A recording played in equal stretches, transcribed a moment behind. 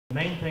The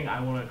main thing I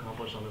want to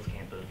accomplish on this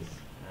campus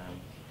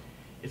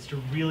is to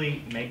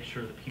really make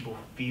sure that people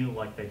feel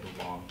like they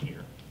belong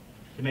here,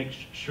 to make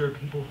sure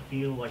people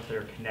feel like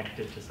they're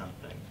connected to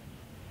something,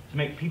 to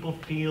make people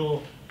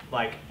feel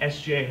like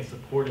SGA has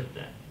supported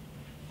them,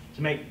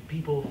 to make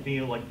people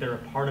feel like they're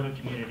a part of a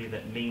community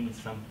that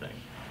means something,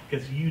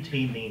 because UT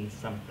means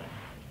something.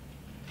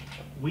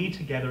 We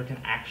together can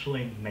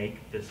actually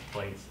make this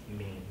place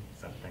mean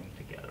something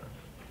together.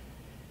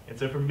 And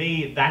so for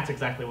me, that's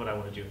exactly what I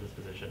want to do with this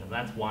position, and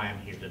that's why I'm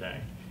here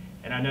today.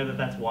 And I know that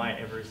that's why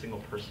every single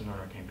person on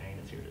our campaign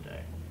is here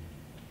today.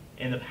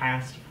 In the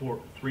past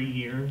 3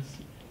 years,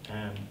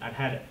 I've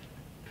had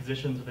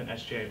positions within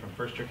SGA from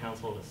first year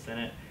council to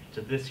Senate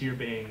to this year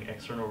being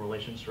external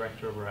relations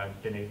director, where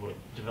I've been able to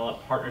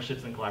develop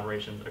partnerships and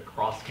collaborations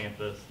across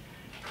campus,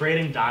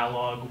 creating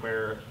dialogue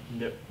where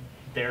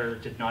there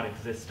did not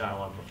exist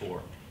dialogue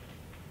before.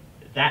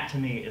 That to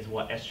me is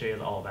what SGA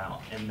is all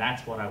about, and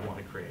that's what I want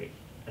to create.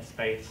 A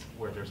space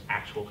where there's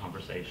actual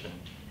conversation,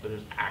 where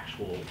there's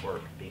actual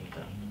work being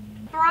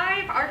done.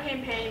 Thrive, our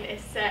campaign,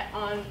 is set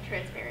on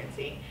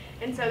transparency.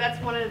 And so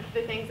that's one of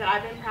the things that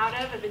I've been proud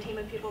of the team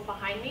of people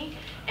behind me.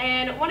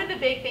 And one of the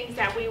big things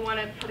that we want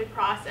to put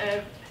across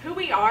of who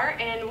we are,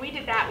 and we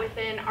did that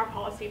within our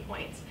policy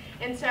points.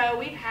 And so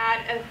we've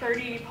had a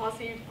 30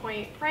 policy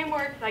point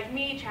framework, like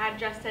me, Chad,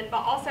 Justin, but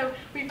also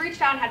we've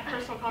reached out and had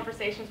personal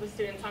conversations with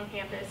students on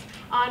campus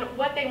on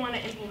what they want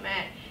to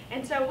implement.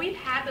 And so we've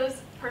had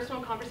those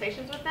personal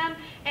conversations with them,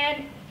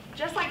 and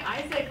just like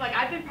Isaac,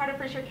 I've been part of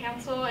First Year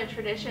Council and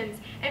traditions,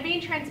 and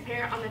being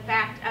transparent on the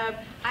fact of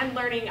I'm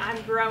learning,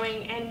 I'm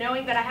growing, and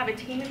knowing that I have a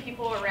team of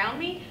people around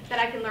me that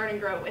I can learn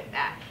and grow with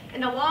that.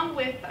 And along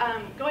with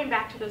going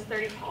back to those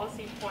 30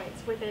 policy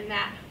points within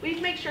that, we need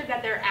to make sure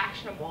that they're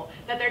actionable,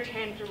 that they're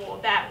tangible,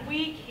 that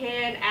we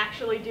can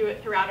actually do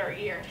it throughout our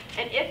year.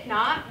 And if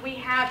not, we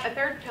have a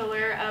third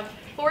pillar of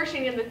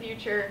flourishing in the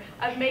future,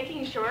 of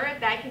making sure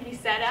that can be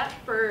set up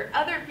for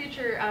other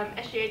future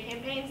SGA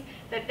campaigns,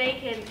 that they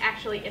can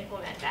actually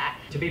implement that.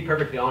 To be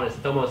perfectly honest,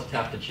 it's almost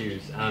tough to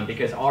choose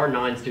because our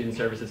 9 student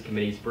services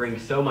committees bring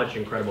so much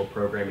incredible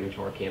programming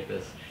to our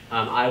campus.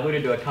 I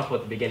alluded to a couple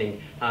at the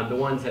beginning, the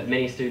ones that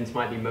many students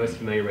might be most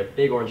familiar with: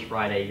 Big Orange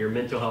Friday, your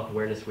Mental Health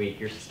Awareness Week,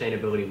 your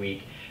Sustainability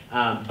Week.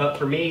 But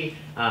for me,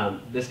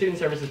 the Student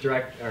Services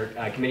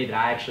Committee that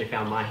I actually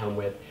found my home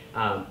with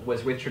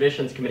was with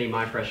Traditions Committee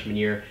my freshman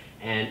year,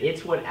 and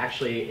it's what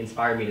actually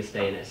inspired me to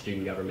stay in that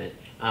student government.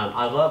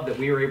 I love that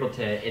we were able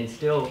to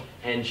instill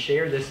and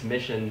share this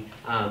mission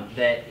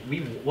that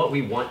what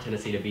we want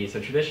Tennessee to be. So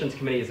Traditions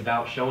Committee is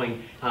about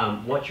showing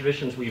what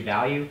traditions we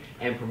value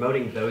and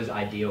promoting those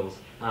ideals.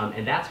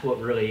 And that's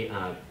what really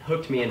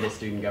hooked me into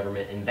student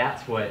government, and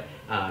that's what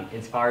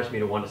inspires me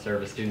to want to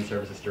serve as Student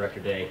Services Director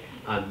today.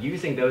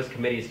 Using those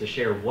committees to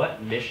share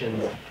what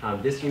missions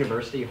this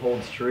university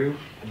holds true,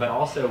 but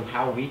also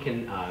how we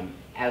can,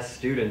 as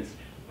students,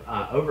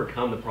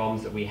 overcome the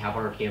problems that we have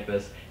on our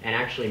campus and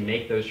actually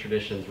make those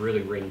traditions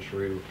really ring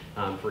true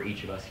for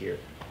each of us here.